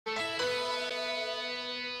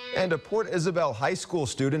And a Port Isabel High School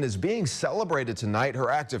student is being celebrated tonight. Her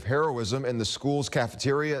act of heroism in the school's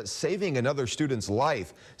cafeteria, saving another student's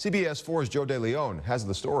life. CBS 4's Joe De Leon has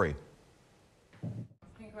the story.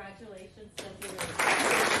 Congratulations,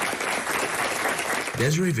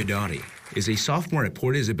 Desiree Vidari is a sophomore at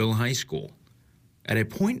Port Isabel High School. At a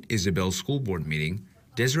Port Isabel school board meeting,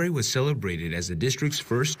 Desiree was celebrated as the district's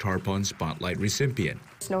first Tarpon Spotlight recipient.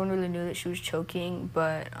 No one really knew that she was choking,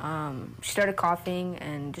 but she started coughing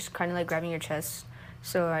and just kind of like grabbing her chest.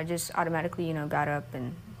 So I just automatically, got up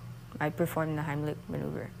and I performed the Heimlich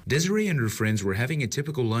maneuver. Desiree and her friends were having a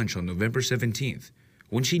typical lunch on November 17th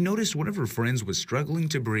when she noticed one of her friends was struggling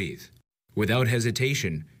to breathe. Without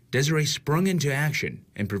hesitation, Desiree sprung into action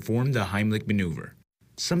and performed the Heimlich maneuver,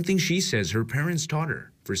 something she says her parents taught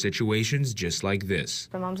her for situations just like this.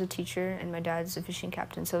 My mom's a teacher and my dad's a fishing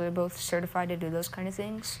captain, so they're both certified to do those kind of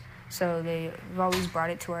things. So they've always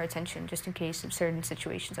brought it to our attention just in case of certain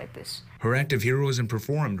situations like this. Her act of heroism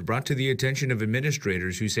performed brought to the attention of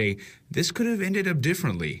administrators who say this could have ended up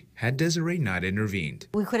differently had Desiree not intervened.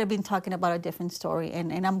 We could have been talking about a different story,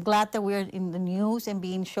 and I'm glad that we're in the news and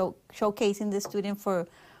being showcasing this student for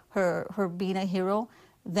her being a hero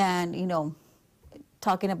than,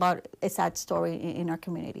 talking about a sad story in our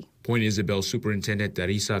community. Port Isabel Superintendent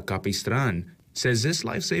Teresa Capistran says this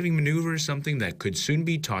life-saving maneuver is something that could soon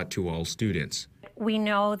be taught to all students. We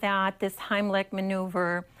know that this Heimlich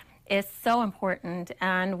maneuver is so important,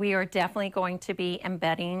 and we are definitely going to be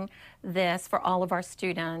embedding this for all of our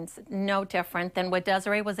students, no different than what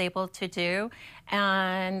Desiree was able to do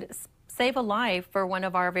and save a life for one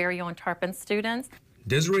of our very own Tarpon students.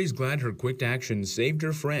 Desiree is glad her quick action saved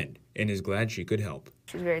her friend and is glad she could help.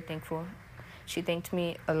 She's very thankful. She thanked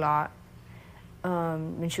me a lot,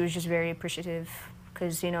 and she was just very appreciative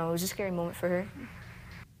because, it was a scary moment for her.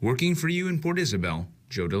 Working for you in Port Isabel,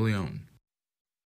 Joe De Leon.